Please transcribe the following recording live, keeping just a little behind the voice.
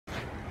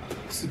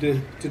So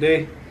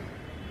today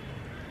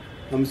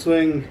I'm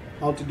showing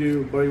how to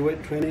do body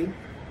weight training.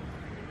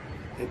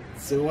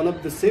 It's one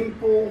of the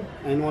simple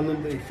and one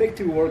of the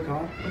effective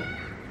workout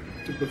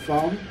to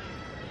perform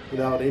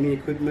without any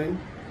equipment.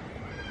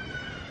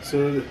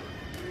 So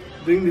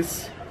doing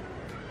this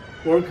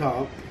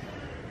workout,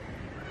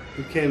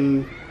 you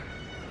can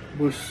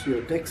boost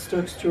your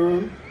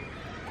testosterone,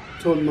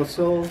 tone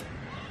muscle,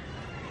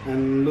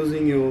 and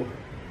losing your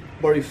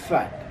body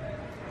fat.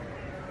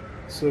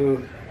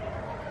 So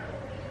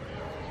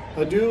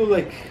I do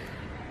like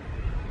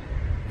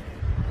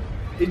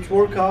each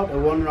workout a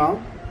one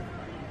round,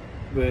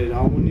 but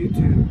I want you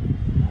to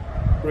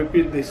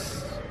repeat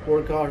this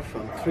workout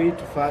from 3 to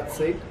 5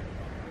 sets,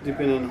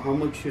 depending on how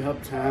much you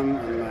have time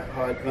and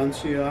how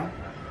advanced you are.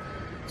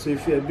 So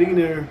if you're a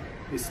beginner,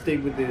 you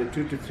stick with the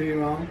 2 to 3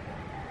 round,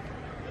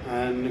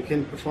 and you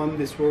can perform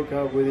this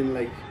workout within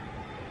like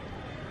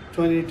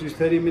 20 to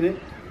 30 minutes.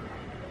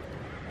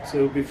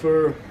 So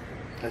before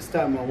I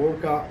start my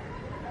workout,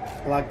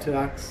 I like to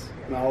ask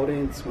my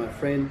audience, my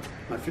friend,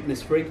 my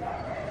fitness freak,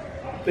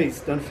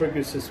 please don't forget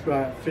to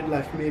subscribe. Fit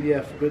Life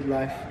Media for Good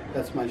Life,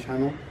 that's my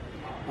channel.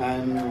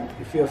 And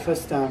if you're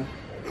first time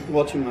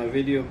watching my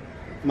video,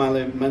 my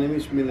name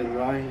is Milan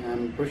Rai.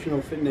 I'm a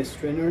personal fitness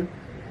trainer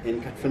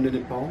in Kathmandu,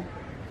 Nepal.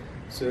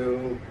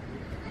 So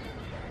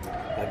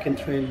I can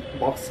train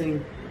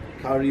boxing,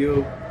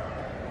 cardio,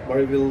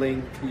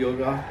 bodybuilding,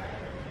 yoga,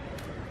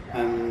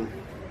 and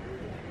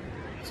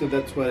so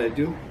that's what I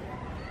do.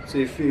 So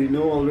if you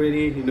know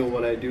already, you know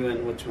what I do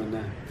and what's my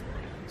name.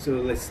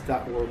 So let's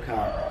start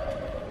workout.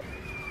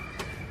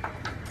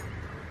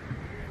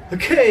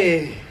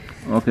 Okay.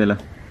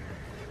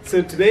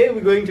 So today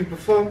we're going to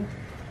perform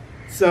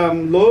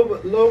some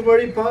low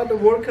body part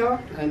of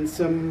workout and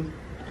some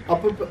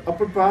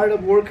upper part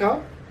of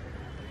workout.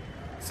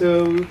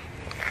 So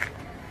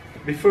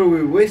before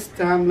we waste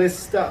time, let's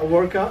start a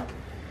workout.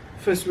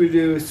 First we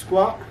do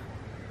squat,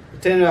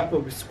 10 reps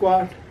of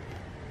squat.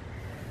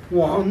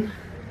 1,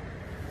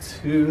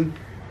 2,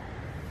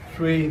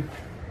 3,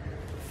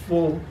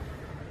 4,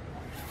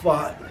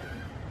 5,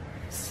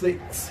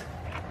 6,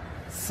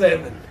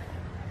 7,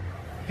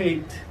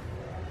 8,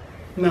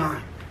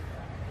 9,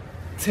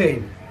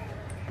 10.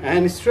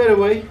 And straight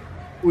away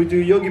we do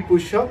yogi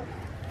push-up.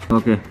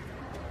 Okay.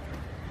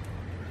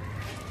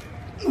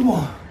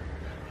 1,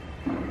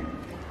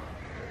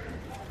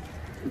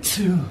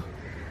 2,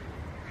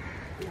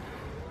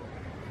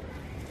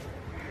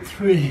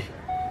 3,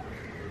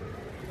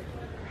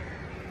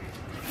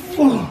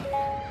 4,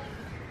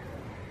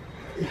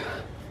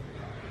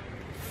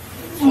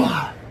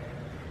 5,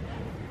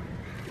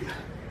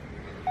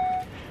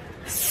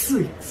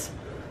 6,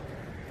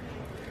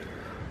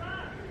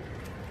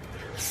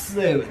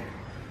 7,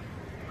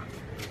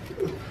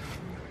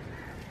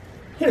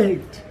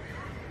 8,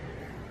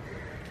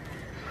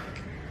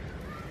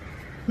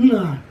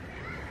 9,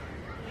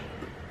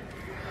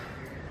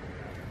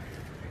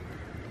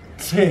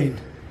 10.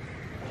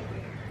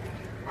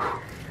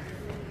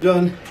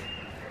 Done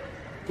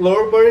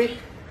lower body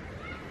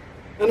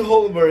and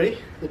whole body,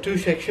 the two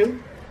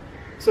sections.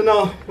 So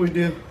now we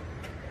do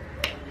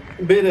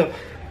a bit of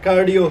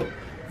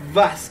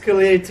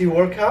cardiovascularity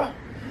workout,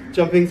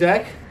 jumping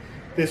jack.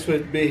 This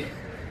would be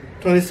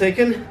 20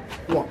 seconds.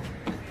 1,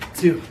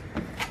 2,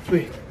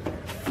 3,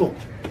 4,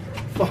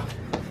 5,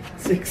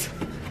 6,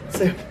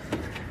 7,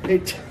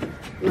 8,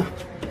 9,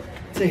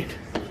 10.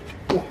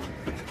 1,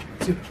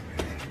 2,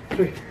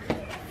 3,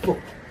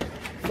 4,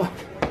 5,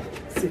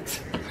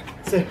 6,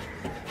 7,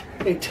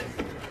 8,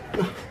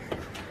 9,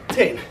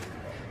 10.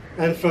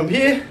 And from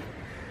here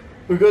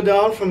we go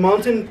down from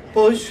mountain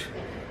push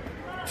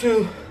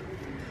to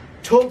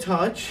toe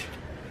touch.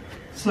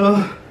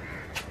 So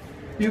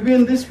you be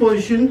in this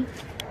position,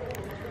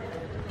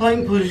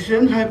 plank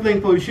position, high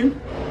plank position.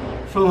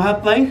 From high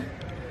plank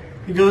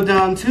you go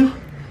down to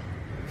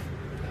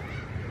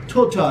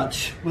toe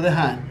touch with a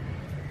hand.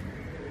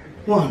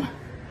 1,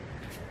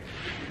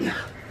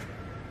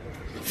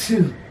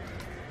 2,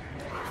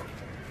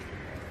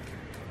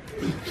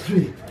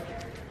 3,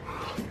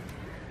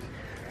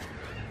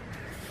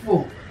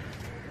 4,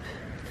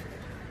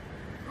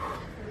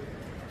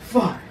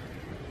 5,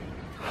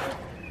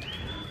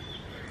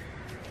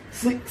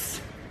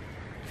 6,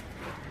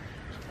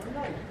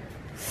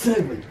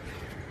 7,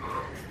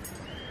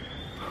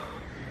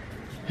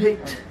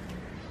 8,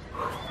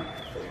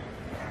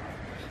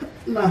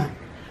 9,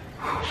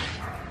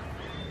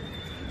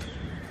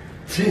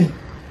 10.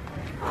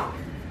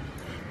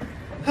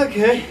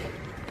 Okay,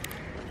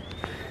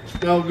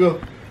 now we'll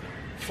go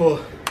for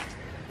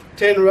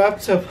 10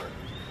 reps of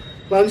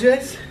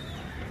lunges.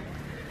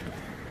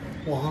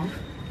 1,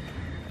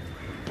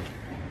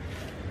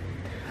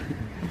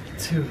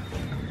 2,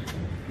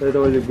 Đây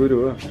thôi là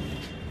guru.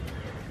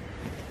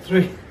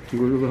 3,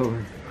 Guru rồi.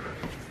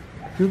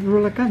 Guru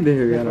là cái gì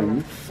vậy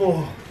anh?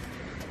 4,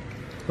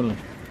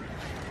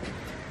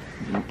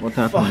 What's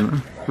happening?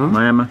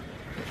 My Emma.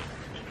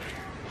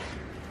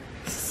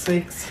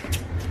 6,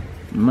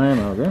 My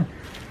Emma, okay?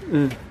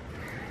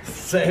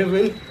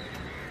 7,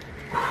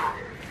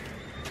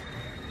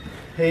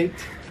 8,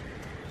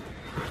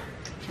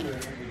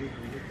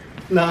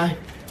 9,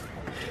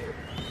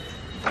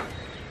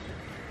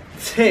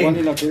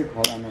 10.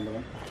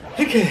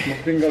 Okay.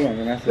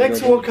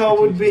 Next workout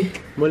would be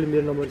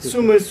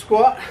sumo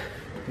squat.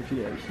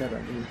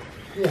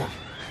 Yeah.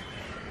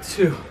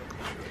 2,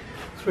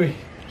 3,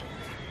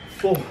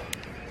 4,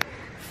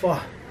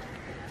 5,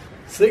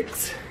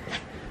 6,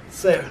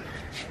 7,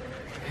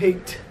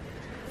 8,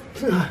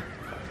 9,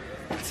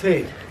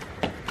 10.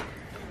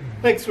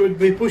 Next would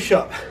be push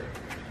up.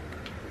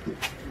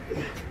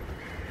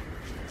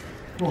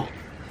 1,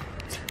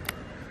 2.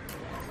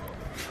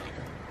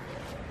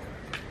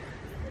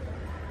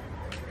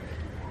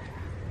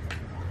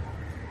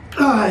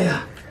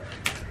 Yeah.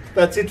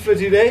 That's it for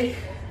today.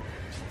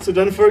 So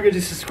don't forget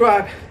to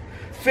subscribe.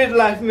 Fit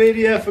Life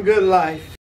Media for good life.